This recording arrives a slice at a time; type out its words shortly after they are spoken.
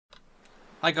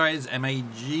Hi guys,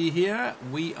 MAG here.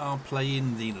 We are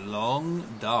playing The Long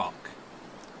Dark.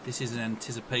 This is in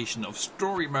anticipation of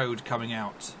story mode coming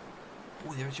out.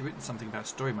 Oh, they've actually written something about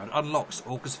story mode. Unlocks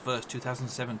August 1st,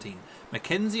 2017.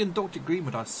 Mackenzie and Dr.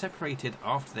 Greenwood are separated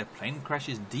after their plane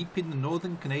crashes deep in the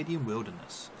northern Canadian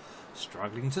wilderness.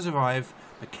 Struggling to survive,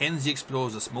 Mackenzie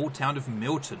explores the small town of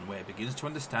Milton, where he begins to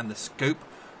understand the scope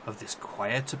of this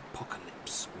quiet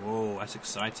apocalypse. Whoa, that's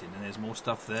exciting. And there's more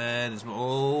stuff there. There's more.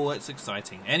 Oh, that's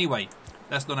exciting. Anyway,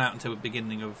 that's not out until the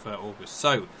beginning of August.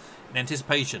 So, in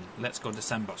anticipation, let's go to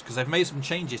Sandbox, because they've made some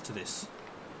changes to this.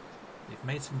 I'm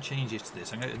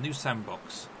going to go to new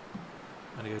Sandbox.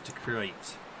 I'm going to go to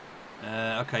create.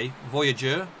 Okay,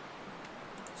 Voyager.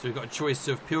 So we've got a choice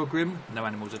of Pilgrim, no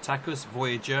animals attack us.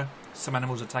 Voyager, some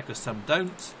animals attack us, some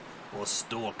don't. Or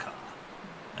Stalker.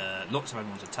 Lots of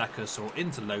animals attack us, or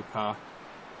Interloper.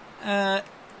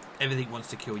 Everything wants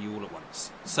to kill you all at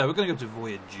once. So we're going to go to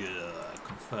Voyager.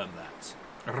 Confirm that.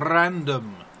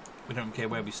 Random. We don't care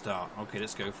where we start. Okay,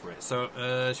 let's go for it. So,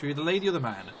 should we be the lady or the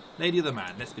man? Lady or the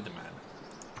man? Let's be the man.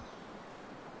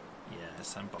 Yeah,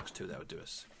 Sandbox 2, that would do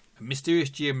us. A mysterious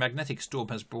geomagnetic storm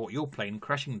has brought your plane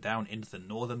crashing down into the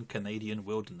northern Canadian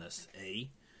wilderness. Eh?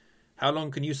 How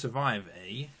long can you survive,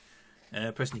 eh?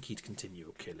 Press the key to continue.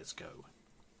 Okay, let's go.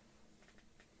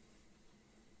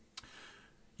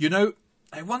 You know,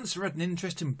 I once read an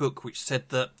interesting book which said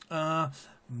that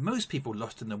most people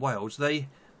lost in the wilds, they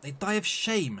die of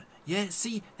shame. Yeah,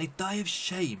 see, they die of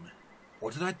shame.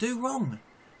 What did I do wrong?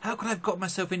 How could I have got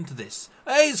myself into this?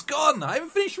 Hey, it's gone! I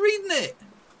haven't finished reading it!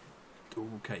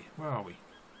 Okay, where are we?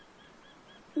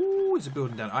 Ooh, there's a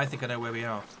building down. I think I know where we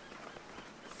are.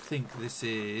 I think this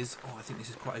is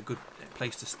quite a good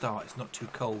place to start. It's not too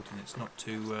cold and it's not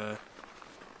too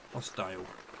hostile.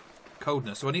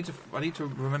 Coldness. So I need to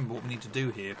remember what we need to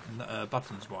do here,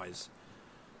 buttons wise.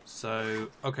 So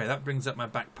okay, that brings up my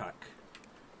backpack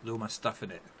with all my stuff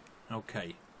in it.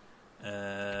 Okay,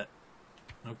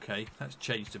 okay, that's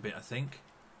changed a bit, I think.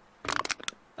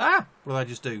 Ah, what did I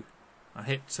just do? I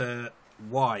hit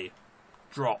Y,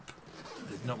 drop.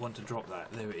 I did not want to drop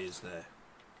that. There it is. There.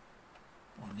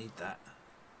 Oh, I need that.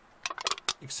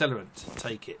 Accelerant.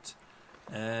 Take it.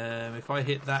 If I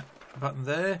hit that button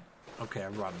there, okay, I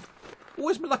run. Oh,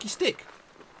 where's my lucky stick?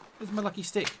 Where's my lucky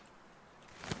stick?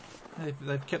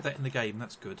 They've kept that in the game.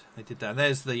 That's good. They did that. And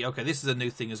there's the... Okay, this is a new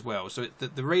thing as well. So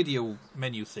the radial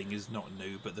menu thing is not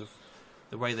new, but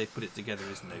the way they put it together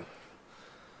is new.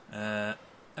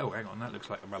 Oh, hang on. That looks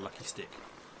like my lucky stick.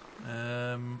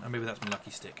 And maybe that's my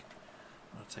lucky stick.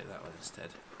 I'll take that one instead.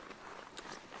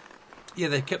 Yeah,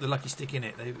 they've kept the lucky stick in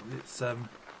it. It's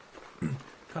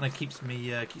kind of keeps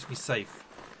me safe.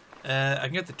 I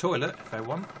can get to the toilet if I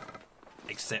want,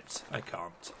 except I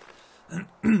can't.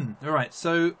 Alright,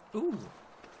 so... Ooh.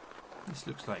 This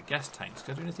looks like gas tanks.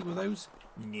 Can I do anything with those?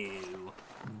 No.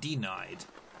 Denied.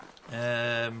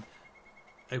 Open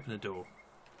the door.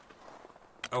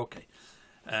 Okay.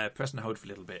 Press and hold for a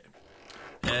little bit.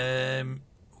 Oh,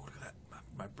 look at that.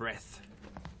 My breath.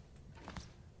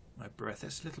 My breath.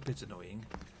 That's a little bit annoying.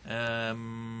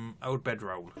 Old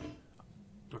bedroll.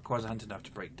 Requires a hand enough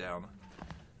to break down.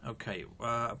 Okay,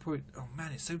 probably, oh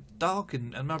man, it's so dark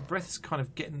and my breath's kind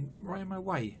of getting right in my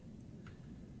way.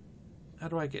 How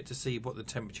do I get to see what the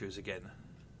temperature is again?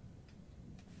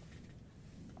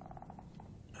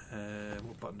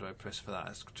 What button do I press for that?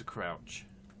 That's to crouch.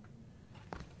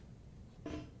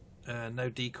 No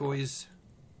decoys.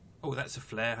 Oh, that's a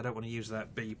flare. I don't want to use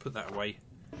that. B, put that away.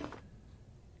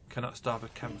 Cannot start a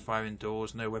campfire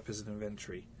indoors. No weapons in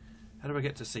inventory. How do I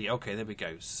get to see? Okay, there we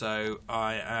go. So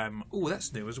I am... Oh,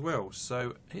 that's new as well.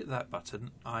 So hit that button.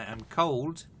 I am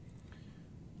cold.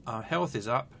 Our health is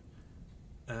up.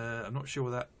 I'm not sure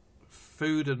what that...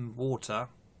 Food and water.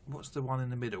 What's the one in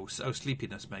the middle? Oh,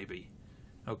 sleepiness maybe.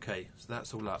 Okay, so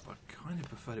that's all up. I kind of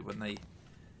preferred it when they...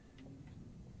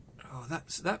 Oh,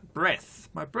 that's that breath.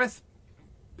 My breath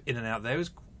in and out there is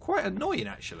quite annoying,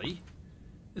 actually.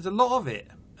 There's a lot of it.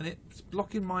 And it's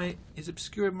blocking my... It's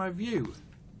obscuring my view.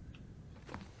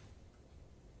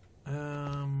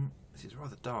 This is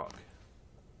rather dark.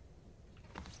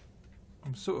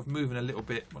 I'm sort of moving a little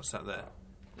bit. What's that there?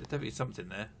 There's definitely something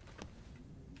there.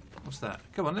 What's that?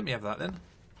 Come on, let me have that then.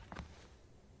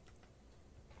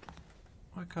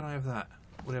 Why can't I have that?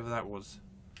 Whatever that was.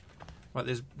 Right,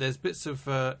 there's bits of...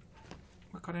 why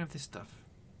can't I have this stuff?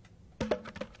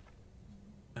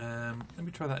 Let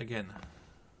me try that again.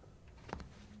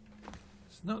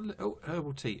 It's not... Oh,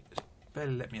 herbal tea. It's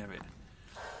barely let me have it.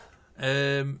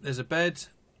 There's a bed.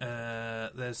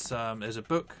 There's a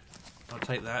book. I'll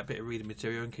take that. A bit of reading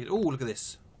material in case. Oh, look at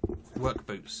this. Work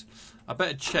boots. I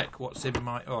better check what's in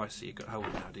my... Oh, I see. You've got hold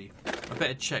of it now, do you? I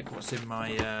better check what's in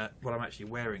my... what I'm actually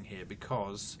wearing here,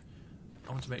 because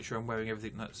I want to make sure I'm wearing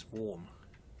everything that's warm.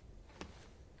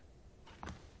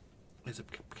 There's a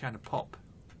can of pop.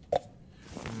 I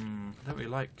don't really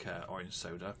like orange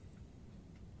soda.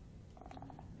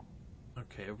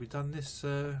 Okay, have we done this?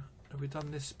 Have we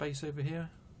done this space over here?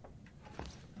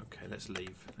 Okay, let's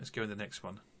leave. Let's go in the next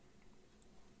one.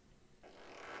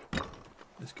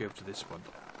 Let's go over to this one.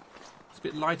 It's a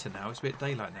bit lighter now. It's a bit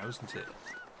daylight now, isn't it?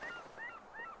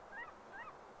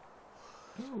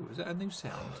 Oh, is that a new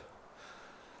sound?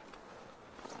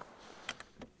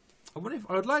 I wonder if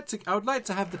I would like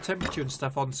to have the temperature and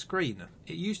stuff on screen.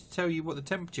 It used to tell you what the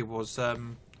temperature was, what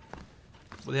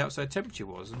the outside temperature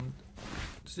was, and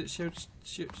does it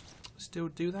still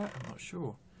do that? I'm not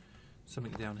sure.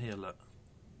 Something down here, look.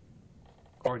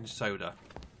 Orange soda.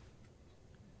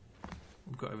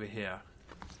 We've got over here.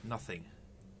 Nothing.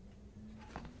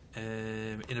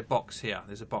 In a box here.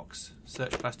 There's a box.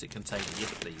 Search plastic container.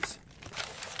 Yes, please.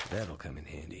 That'll come in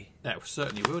handy. That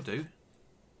certainly will do.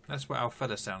 That's what our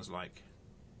fella sounds like.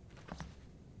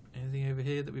 Anything over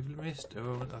here that we've missed?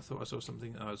 Oh, I thought I saw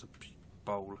something. Oh, it's a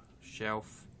bowl.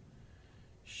 Shelf.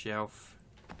 Shelf.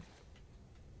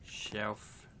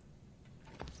 Shelf.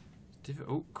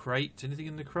 Oh, crate. Anything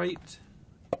in the crate?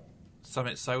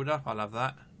 Summit soda. I love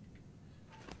that.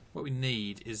 What we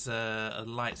need is a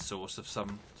light source of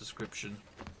some description.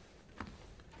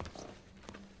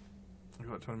 I've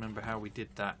got to remember how we did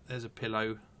that. There's a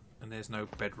pillow and there's no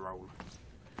bedroll.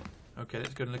 Okay,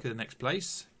 let's go and look at the next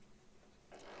place.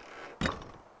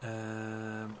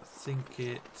 I think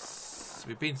it's...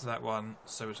 We've been to that one,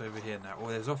 so it's over here now. Or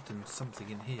there's often something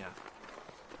in here.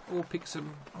 Or I'll pick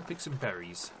some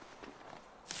berries.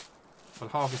 I'll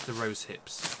harvest the rose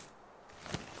hips.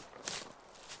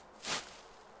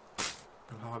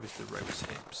 I'll harvest the rose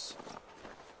hips.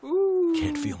 Ooh.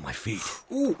 Can't feel my feet.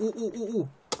 Ooh, ooh, ooh, ooh, ooh.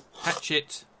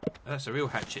 Hatchet. That's a real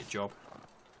hatchet job.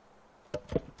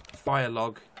 Fire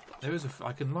log. There is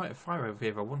I can light a fire over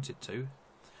here if I wanted to.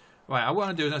 Right, what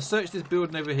I'm going to do is I'm search this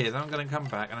building over here. Then I'm going to come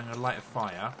back and I'm going to light a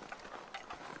fire.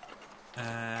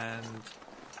 And...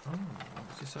 Oh,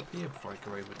 what's this up here before I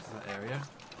go over to that area?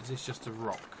 Is this just a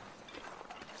rock?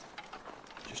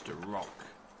 Just a rock.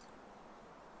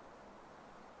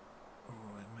 Oh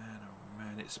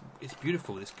man, it's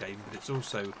beautiful, this game, but it's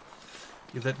also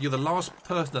you're the last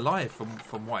person alive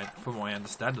from what I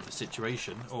understand of the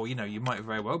situation, or you know, you might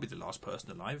very well be the last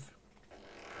person alive.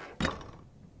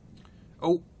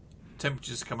 Oh,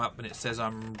 temperatures come up and it says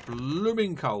I'm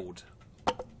blooming cold,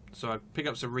 so I pick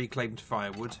up some reclaimed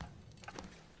firewood.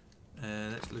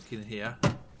 Let's look in here.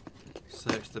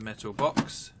 Search the metal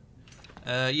box.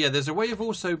 Yeah, there's a way of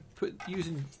also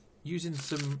using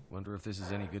some... Wonder if this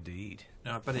is any good to eat.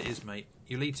 No, I bet it is, mate.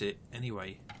 You'll eat it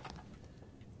anyway.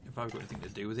 If I've got anything to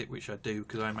do with it, which I do,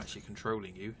 because I'm actually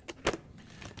controlling you.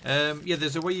 Yeah,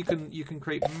 there's a way you can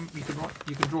create...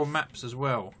 You can draw maps as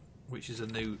well, which is a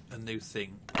new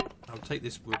thing. I'll take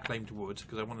this reclaimed wood,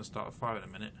 because I want to start a fire in a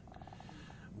minute.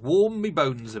 Warm me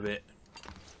bones a bit.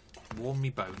 Warm me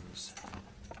bones.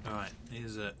 Alright,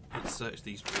 let's search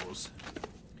these drawers.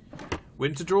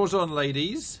 Winter drawers on,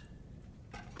 ladies.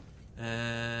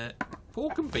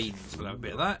 Pork and beans, we'll have a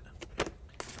bit of that.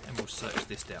 And we'll search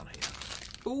this down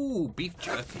here. Ooh, beef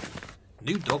jerky.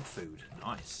 New dog food.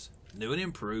 Nice. New and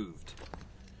improved.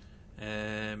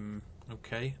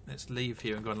 Okay, let's leave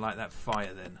here and go and light that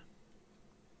fire then.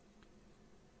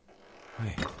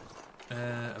 Wait.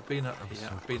 I've been up here.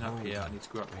 I've been up here. I need to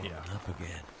go up here. Up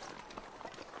again.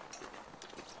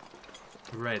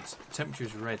 Red. Temperature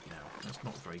is red now. That's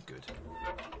not very good.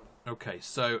 Okay,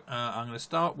 so I'm going to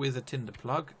start with a tinder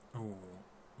plug. Ooh.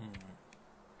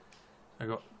 I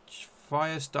got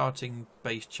fire starting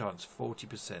base chance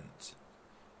 40%.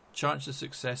 Chance of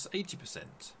success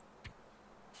 80%.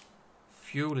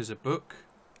 Fuel is a book.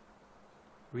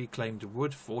 Reclaimed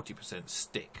wood 40%.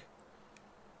 Stick.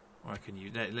 Or I can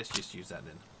use. Let's just use that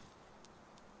then.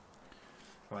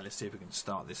 Right, let's see if we can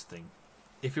start this thing.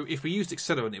 If we used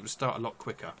accelerant, it would start a lot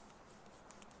quicker.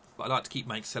 But I like to keep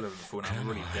my accelerant for when I'm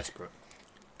really desperate.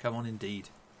 Come on, indeed.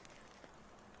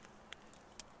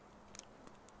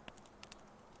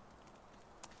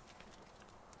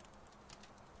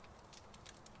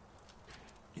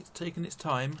 It's taken its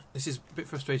time. This is a bit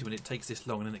frustrating when it takes this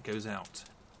long and then it goes out.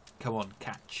 Come on,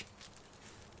 catch.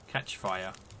 Catch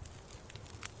fire.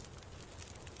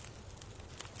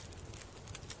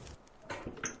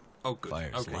 Oh, good.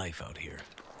 Fire's life out here.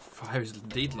 Fire is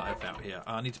indeed life out here.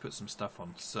 I need to put some stuff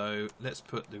on. So let's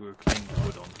put the reclaimed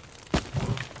wood on.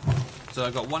 So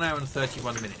I've got 1 hour and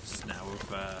 31 minutes now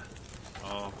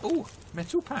of... Oh,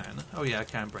 metal pan. Oh yeah, I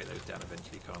can break those down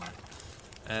eventually, can't I?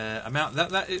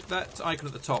 That icon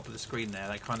at the top of the screen there,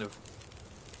 that kind of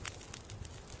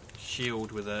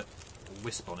shield with a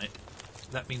wisp on it,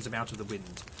 that means I'm out of the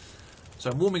wind. So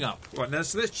I'm warming up. Right, now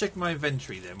so let's check my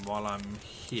inventory then while I'm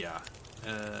here.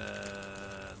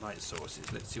 Light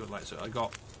sources. Let's see what light sources. I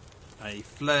got a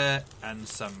flare and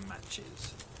some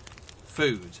matches.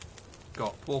 Food.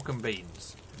 Got pork and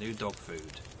beans. New dog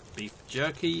food. Beef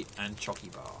jerky and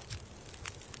chocky bar.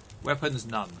 Weapons,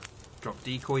 none. Drop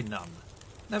decoy, none.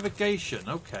 Navigation,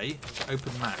 okay.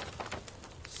 Open map.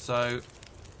 So,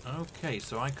 okay,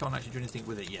 so I can't actually do anything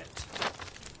with it yet.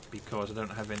 Because I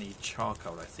don't have any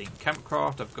charcoal, I think.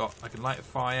 Campcraft, I can light a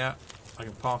fire. I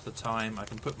can pass the time. I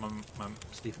can put my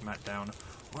sleeping mat down.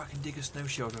 Or I can dig a snow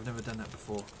shelter. I've never done that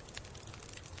before.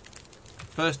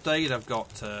 First aid, I've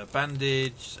got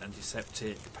bandage,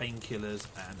 antiseptic, painkillers,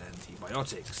 and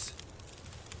antibiotics.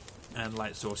 And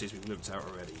light sources we've looked at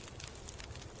already.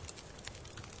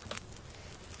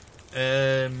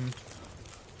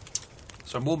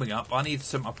 So I'm warming up. I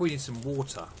probably need some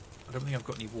water. I don't think I've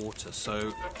got any water,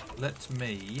 so let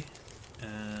me...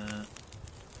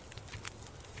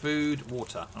 food,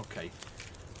 water. Okay.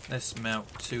 Let's melt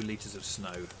 2 litres of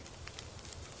snow.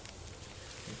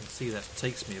 You can see that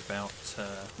takes me about...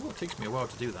 it takes me a while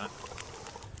to do that.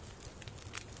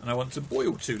 And I want to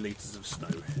boil 2 litres of snow,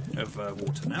 of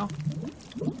water now.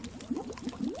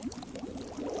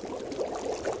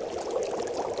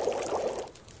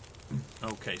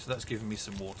 Okay, so that's giving me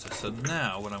some water. So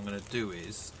now what I'm going to do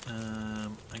is...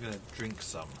 I'm going to drink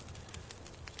some.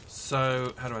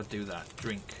 So, how do I do that?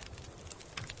 Drink.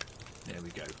 There we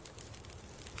go.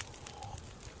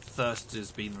 Thirst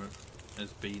has been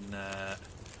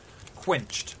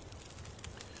quenched.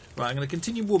 Right, I'm going to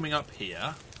continue warming up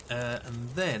here, and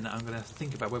then I'm going to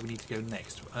think about where we need to go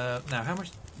next. Now, how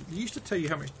much? It used to tell you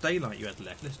how much daylight you had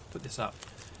left. Let's put this up.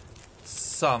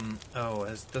 Sun. Oh,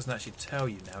 it doesn't actually tell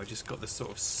you now. It just got this sort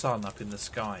of sun up in the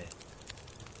sky.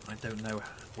 I don't know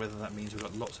whether that means we've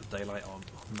got lots of daylight on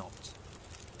or not.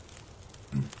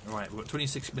 Right, we've got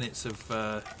 26 minutes of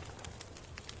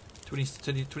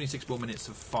 26 more minutes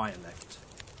of fire left.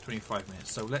 25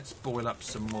 minutes. So let's boil up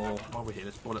some more while we're here.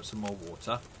 Let's boil up some more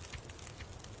water.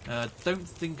 Don't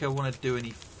think I want to do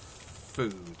any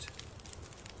food.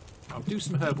 I'll do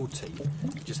some herbal tea.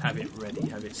 Just have it ready,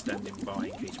 have it standing by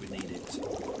in case we need it.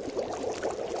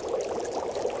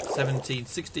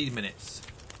 16 minutes.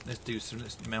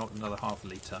 Let's melt another half a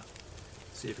litre.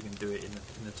 See if we can do it in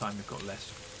the time we've got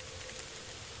left.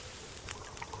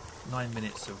 9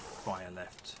 minutes of fire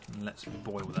left. And let's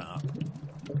boil that up.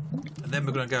 And then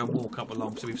we're going to go and walk up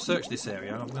along. So we've searched this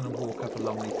area. I'm going to walk up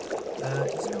along the...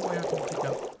 is there a way I can pick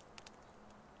up...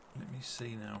 Let me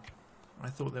see now. I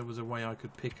thought there was a way I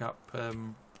could pick up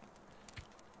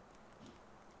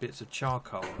bits of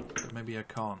charcoal, but maybe I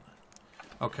can't.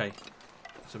 Okay,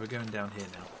 so we're going down here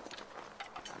now.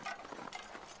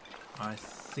 I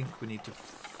think we need to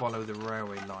follow the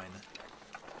railway line.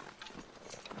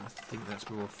 I think that's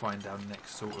where we'll find our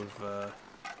next sort of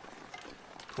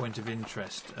point of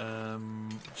interest, which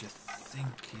I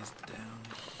think is down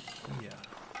here.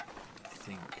 I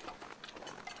think.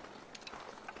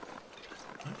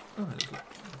 Oh, it looks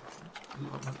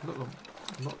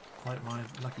a lot like my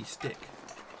lucky stick.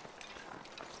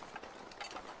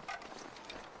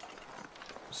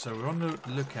 So we're on the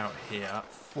lookout here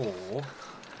for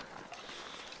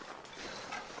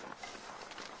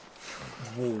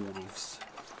wolves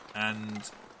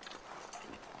and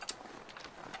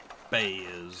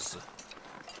bears.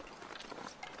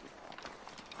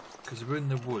 Because we're in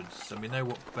the woods and we know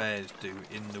what bears do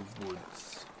in the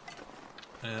woods.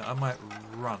 I might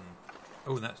run.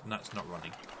 Oh, that's not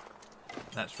running.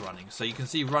 That's running. So you can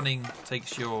see running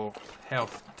takes your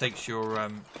health, takes your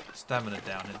stamina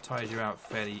down, and tires you out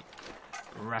fairly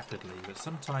rapidly. But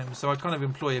sometimes, so I kind of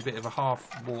employ a bit of a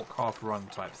half walk, half run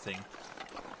type thing.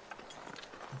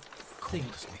 Cold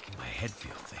is making my head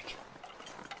feel thick.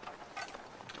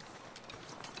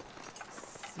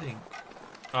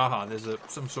 Aha, there's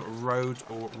some sort of road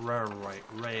or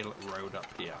railroad up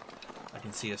here. I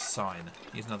can see a sign.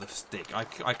 Here's another stick. I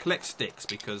collect sticks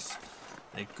because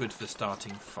they're good for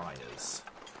starting fires.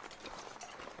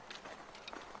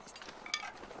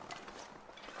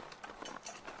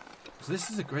 So this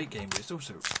is a great game, but it's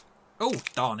also... Oh,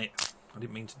 darn it. I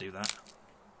didn't mean to do that.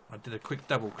 I did a quick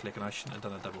double click and I shouldn't have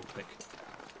done a double click.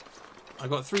 I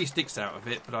got 3 sticks out of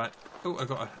it, but I got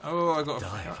a...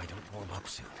 Die if I don't warm up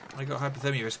soon. I got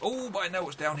hypothermia risk. Oh, but I know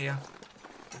what's down here.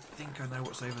 I think I know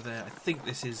what's over there. I think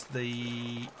this is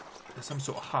there's some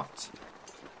sort of hut.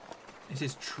 This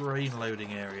is train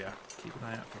loading area. keep an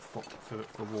eye out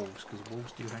for wolves, because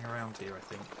wolves do hang around here, I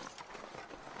think.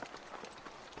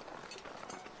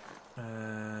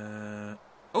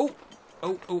 Oh!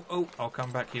 I'll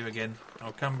come back here again.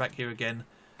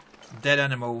 Dead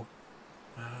animal.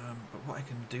 But what I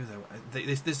can do though,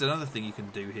 this is another thing you can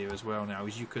do here as well now,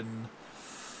 is you can,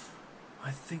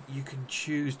 I think you can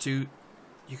choose to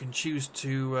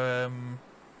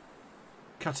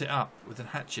cut it up with a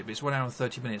hatchet, but it's 1 hour and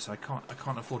 30 minutes. I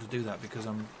can't afford to do that because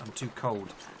I'm too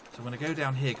cold. So I'm going to go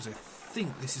down here because I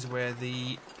think this is where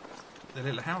the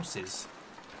little house is.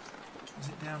 Is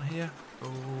it down here?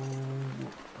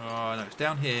 Oh no, it's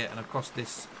down here and across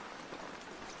this.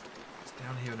 It's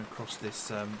down here and across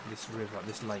this this river,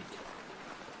 this lake.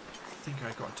 I think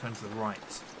I've got to turn to the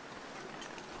right.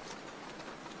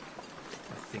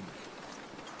 I think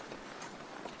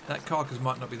that carcass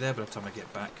might not be there by the time I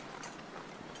get back.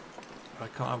 I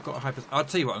can't. I've got a hyper. I'll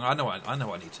tell you what. I know what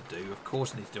I need to do. Of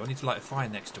course, I need to do. I need to light a fire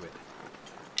next to it.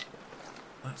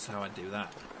 That's how I do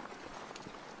that.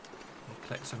 I'll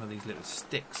collect some of these little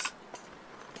sticks.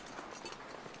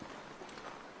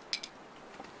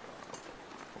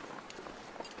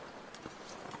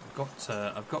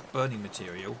 I've got burning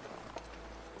material.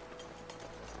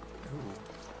 Ooh.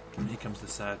 And here comes the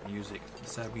sad music. The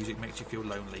sad music makes you feel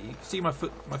lonely. You can see my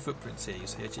footprints here. You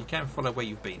see it. So you can follow where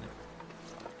you've been.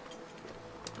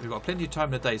 We've got plenty of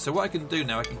time in the day. So what I can do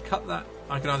now, I can cut that.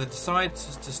 I can either decide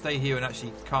to stay here and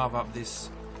actually carve up this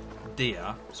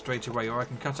deer straight away, or I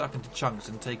can cut it up into chunks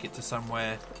and take it to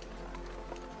somewhere.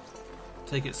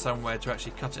 Take it somewhere to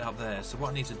actually cut it up there. So what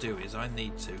I need to do is I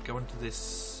need to go into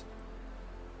this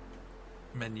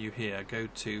menu here, go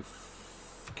to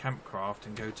campcraft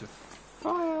and go to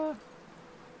fire.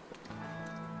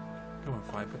 Come on,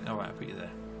 fire. Alright, I'll put you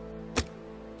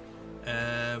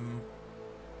there.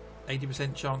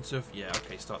 80% chance of... Yeah,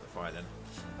 okay, start the fire then.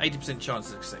 80%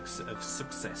 chance of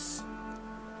success.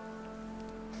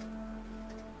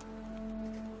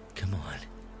 Come on.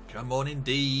 Come on,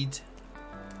 indeed.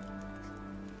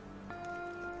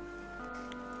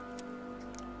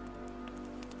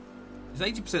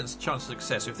 There's 80% chance of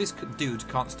success. So if this dude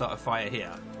can't start a fire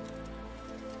here,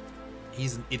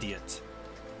 he's an idiot.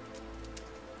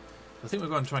 I think we're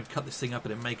going to try and cut this thing up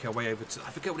and then make our way over to...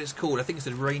 I forget what it's called. I think it's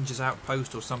a ranger's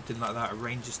outpost or something like that. A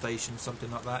ranger station,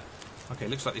 something like that. Okay,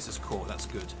 looks like this is core. That's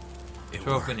good.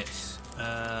 12 minutes.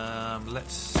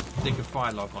 Let's stick a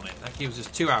fire log on it. That gives us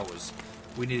 2 hours.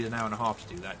 We needed an hour and a half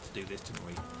to do that, to do this, didn't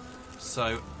we?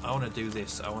 So, I want to do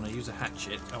this. I want to use a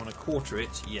hatchet. I want to quarter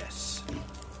it. Yes.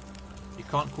 You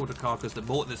can't quarter carcass that's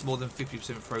more than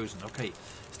 50% frozen. Okay,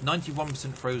 it's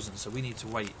 91% frozen, so we need to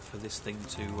wait for this thing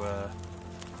to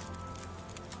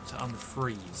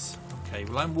unfreeze. Okay,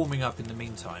 well I'm warming up in the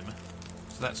meantime,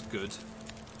 so that's good.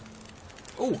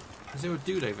 Oh, is there a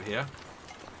dude over here?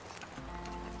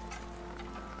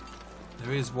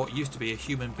 There is what used to be a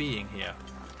human being here.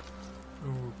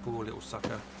 Oh, poor little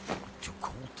sucker. Too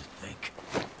cold to think.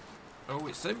 Oh,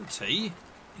 it's empty.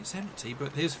 It's empty,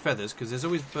 but here's feathers, because there's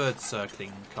always birds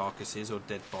circling carcasses or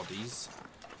dead bodies.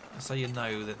 So you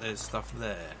know that there's stuff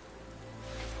there.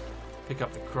 Pick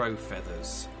up the crow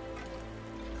feathers.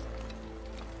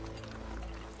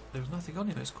 There was nothing on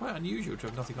him. It's quite unusual to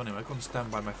have nothing on him. I've got to stand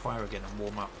by my fire again and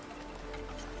warm up.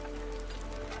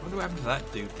 I wonder what happened to that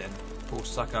dude then. Poor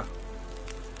sucker.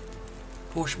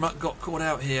 Poor schmuck got caught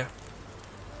out here.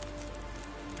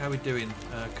 How are we doing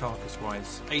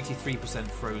carcass-wise? 83%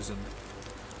 frozen.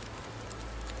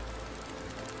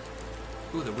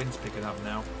 Ooh, the wind's picking up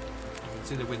now. I can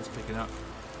see the wind's picking up.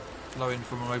 Blowing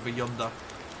from over yonder.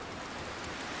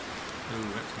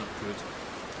 Ooh, that's not good.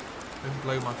 Don't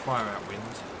blow my fire out, wind.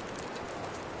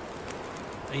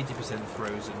 80%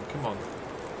 frozen. Come on.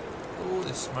 Oh,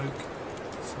 there's smoke.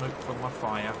 Smoke from my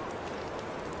fire.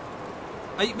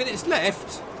 8 minutes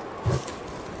left.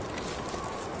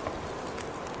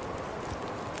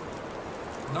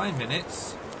 Nine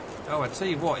minutes. Oh, I tell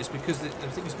you what, it's because I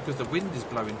think it's because the wind is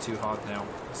blowing too hard now.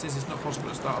 It says it's not possible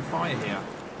to start a fire here.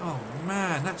 Oh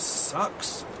man, that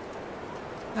sucks.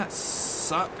 That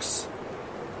sucks.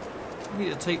 I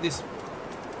need to take this.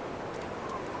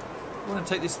 I want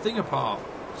to take this thing apart.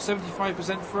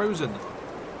 75% frozen.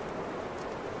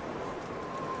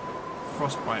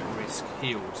 Frostbite risk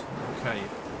healed. Okay.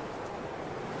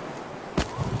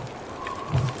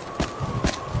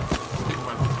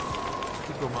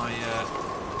 Stick all my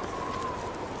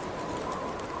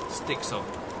sticks on.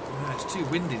 Oh, it's too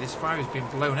windy. This fire has been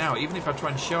blown out. Even if I try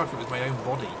and shelter it with my own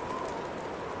body.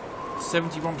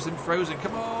 71% frozen.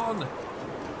 Come on!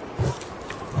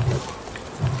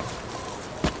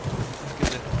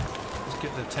 Let's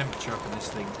get the temperature up on this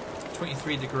thing.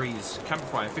 23 degrees.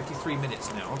 Campfire, 53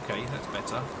 minutes now. Okay, that's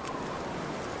better.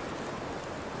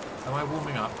 Am I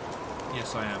warming up?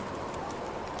 Yes, I am.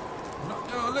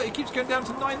 Oh, look, it keeps going down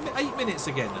to 8 minutes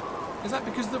again. Is that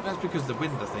because that's because of the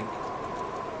wind, I think.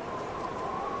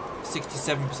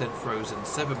 67% frozen,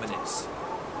 7 minutes.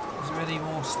 Is there any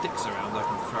more sticks around I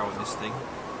can throw on this thing?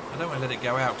 I don't want to let it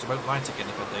go out because I won't light again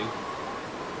if I do.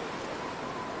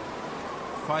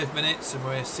 5 minutes and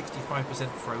we're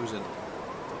 65% frozen.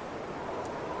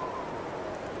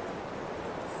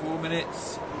 4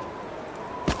 minutes.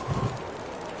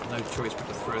 No choice but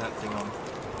to throw that thing on.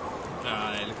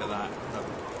 Ah, look at that.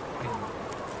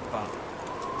 But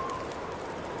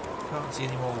can't see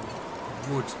any more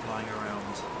wood lying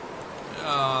around.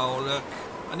 Oh, look.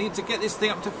 I need to get this thing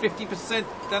up to 50%.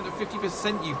 Down to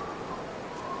 50%, you...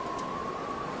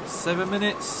 7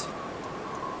 minutes.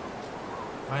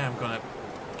 I am going to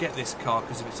get this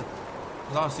carcass if it's the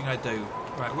last thing I do.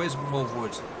 Right, where's more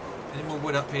wood? Any more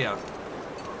wood up here?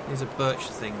 Here's a birch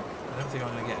thing. I don't think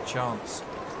I'm going to get a chance.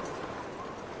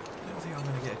 I don't think I'm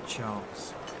going to get a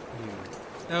chance.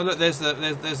 Oh, look, there's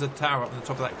the tower up on the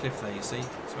top of that cliff there, you see?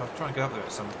 So I'll try and go up there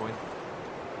at some point.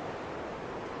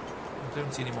 I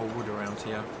don't see any more wood around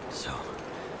here. So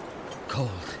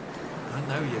cold. I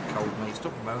know you're cold, mate.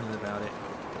 Stop moaning about it.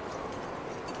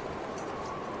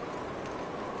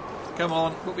 Come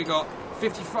on, what we got?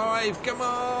 55, come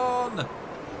on!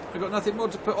 We've got nothing more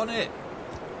to put on it.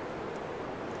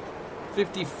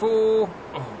 54.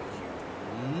 Oh,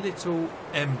 you little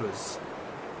embers.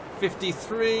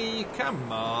 53,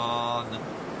 come on.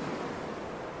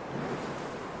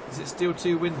 Is it still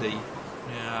too windy?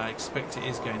 Yeah, I expect it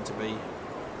is going to be.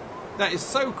 That is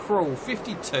so cruel.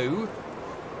 52.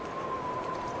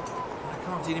 I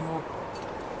can't see any more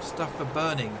stuff for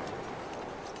burning.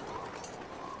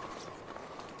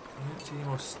 I don't see any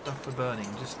more stuff for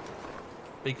burning, just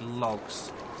big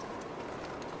logs.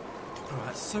 Oh,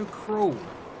 that's so cruel.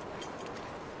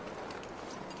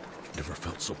 Never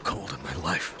felt so cold in my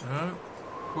life.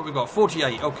 What we got?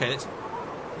 48. Okay, let's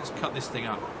cut this thing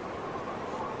up.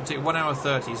 It'll take 1 hour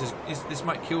 30. This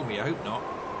might kill me. I hope not.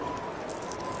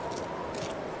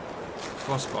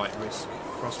 Frostbite risk.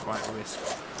 Frostbite risk.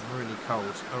 I'm really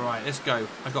cold. All right, let's go.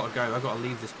 I gotta go. I gotta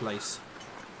leave this place.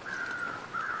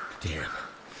 Damn,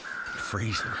 I'm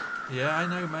freezing. Yeah, I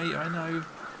know, mate. I know.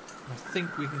 I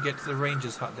think we can get to the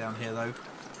ranger's hut down here, though.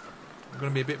 I'm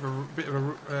going to be a bit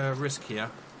of a risk here.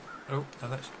 Oh, now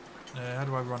that's. How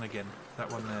do I run again? That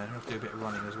one there. I have to do a bit of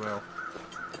running as well.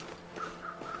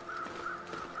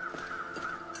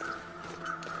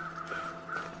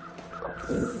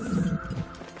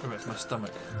 Oh, it's my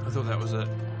stomach. I thought that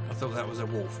was a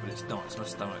wolf, but it's not. It's my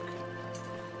stomach.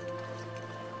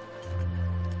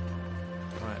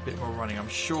 Right, a bit more running. I'm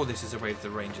sure this is the way to the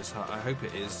ranger's hut. I hope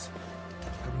it is.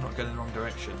 I'm not going in the wrong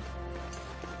direction.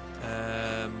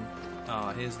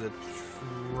 Here's the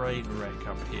train wreck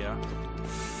up here.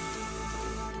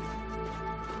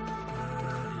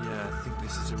 Yeah, I think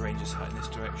this is a ranger's hut in this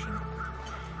direction.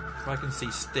 If I can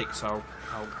see sticks, I'll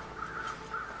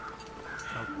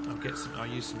get some. I'll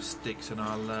use some sticks and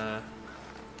I'll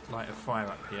light a fire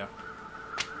up here.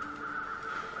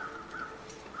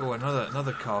 Oh,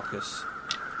 another carcass.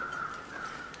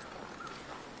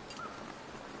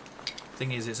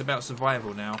 Thing is, it's about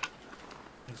survival now.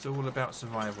 It's all about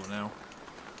survival now.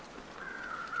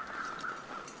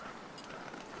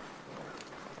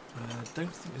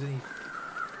 Don't think there's any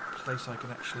place I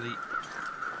can actually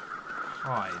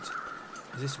hide.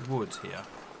 Is this wood here?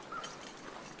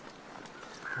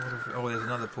 Oh, there's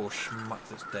another poor schmuck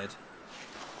that's dead.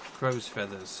 Crow's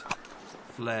feathers.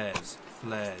 Flares.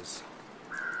 Flares.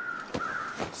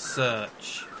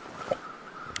 Search.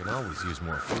 I can always use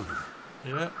more food.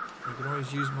 Yeah, we can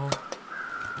always use more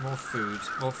food.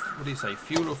 More, what do you say?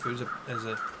 Fuel or food? There's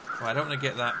a. Oh, I don't want to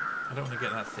get that. I don't want to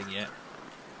get that thing yet.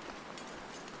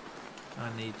 I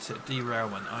need to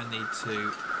derailment. I need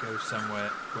to go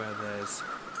somewhere where there's.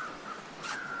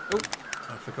 Oh,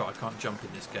 I forgot. I can't jump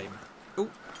in this game. Oh,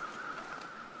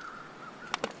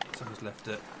 someone's left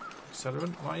an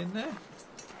accelerant. Am I in there? Right,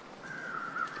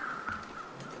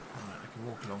 I can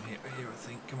walk along here. Here, I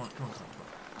think. Come on, come on, come on.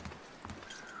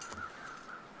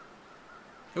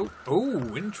 Oh,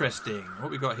 oh, interesting.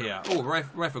 What we got here? Oh,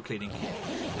 rifle cleaning kit.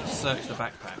 Let's search the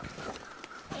backpack.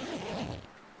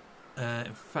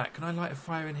 In fact, can I light a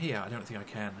fire in here? I don't think I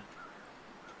can.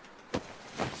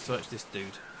 Let's search this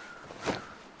dude.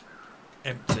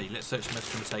 Empty. Let's search the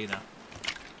container.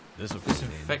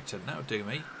 Disinfectant. That'll do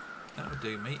me. That'll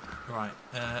do me. Right.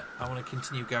 I want to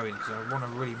continue going because I want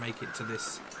to really make it to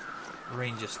this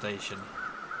ranger station.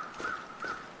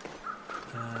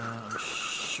 I'm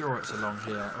sure sure it's along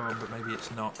here. Oh, but maybe it's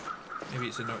not. Maybe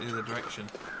it's in the other direction.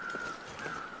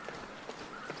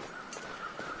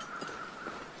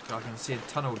 So I can see a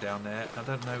tunnel down there. I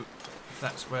don't know if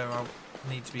that's where I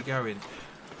need to be going.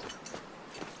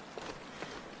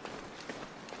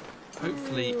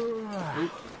 Hopefully...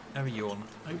 Oh, have a yawn.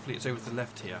 Hopefully it's over to the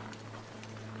left here.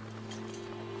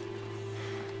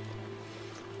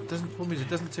 Problem is, it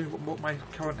doesn't tell me what my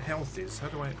current health is. How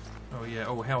do I... Oh yeah,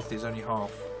 oh, health is only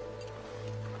half.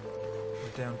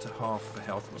 We're down to half for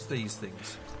health. What's these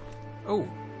things? Oh,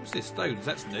 what's this? Stones.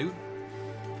 That's new.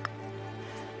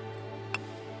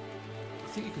 I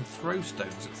think you can throw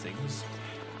stones at things.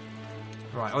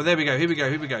 Right, oh there we go, here we go,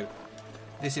 here we go.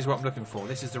 This is what I'm looking for.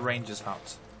 This is the ranger's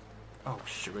hut. Oh,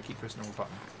 sugar, I keep pressing the wrong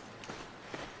button.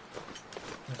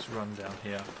 Let's run down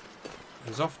here.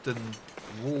 There's often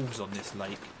wolves on this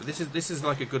lake, but this is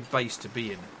like a good base to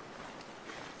be in.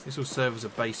 This will serve as a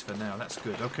base for now. That's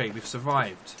good. Okay, we've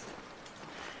survived.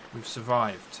 We've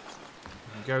survived.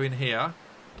 We can go in here.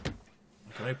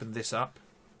 We can open this up.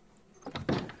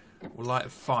 We'll light a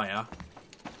fire,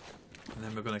 and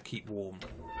then we're going to keep warm.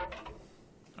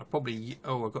 I probably...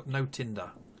 Oh, I've got no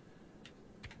tinder,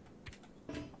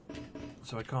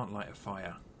 so I can't light a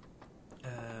fire.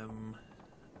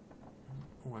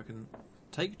 Oh, I can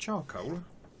take charcoal.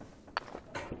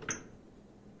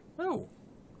 Oh.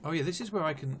 Oh yeah, this is where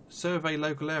I can survey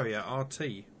local area,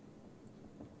 RT.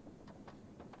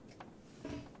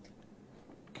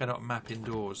 Cannot map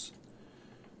indoors.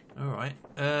 Alright.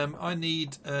 I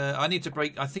need to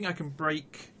break... I think I can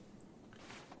break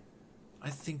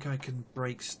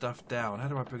stuff down. How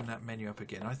do I bring that menu up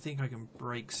again? I think I can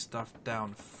break stuff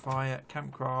down. Fire,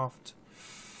 campcraft...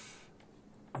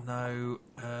 No.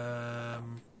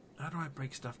 How do I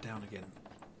break stuff down again?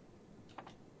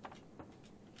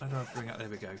 How do I bring it? There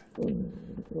we go.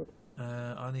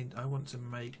 I want to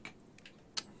make.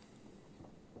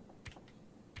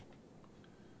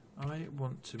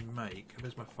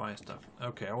 Where's my fire stuff?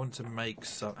 Okay, I want to make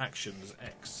some actions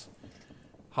X.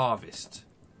 Harvest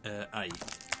A.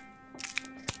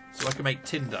 So I can make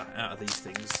tinder out of these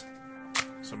things.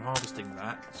 So I'm harvesting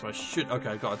that. So I should. Okay,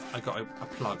 I got a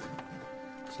plug.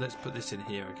 So let's put this in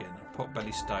here again.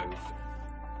 Potbelly stove.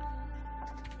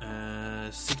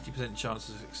 60% chance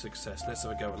of success. Let's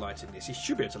have a go at lighting this. You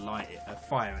should be able to light it, a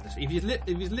fire in this. If he's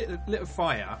lit a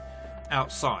fire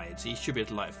outside, he should be able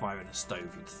to light a fire in a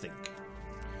stove, you'd think.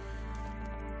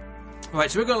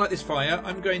 Right, so we're going to light this fire.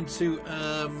 I'm going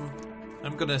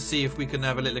to see if we can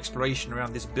have a little exploration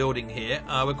around this building here.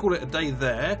 We'll call it a day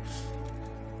there.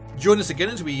 Join us again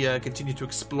as we continue to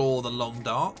explore the long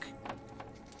dark.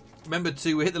 Remember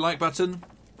to hit the like button,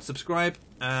 subscribe,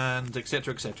 and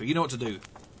etc, etc. You know what to do.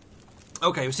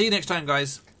 Okay, we'll see you next time,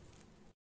 guys.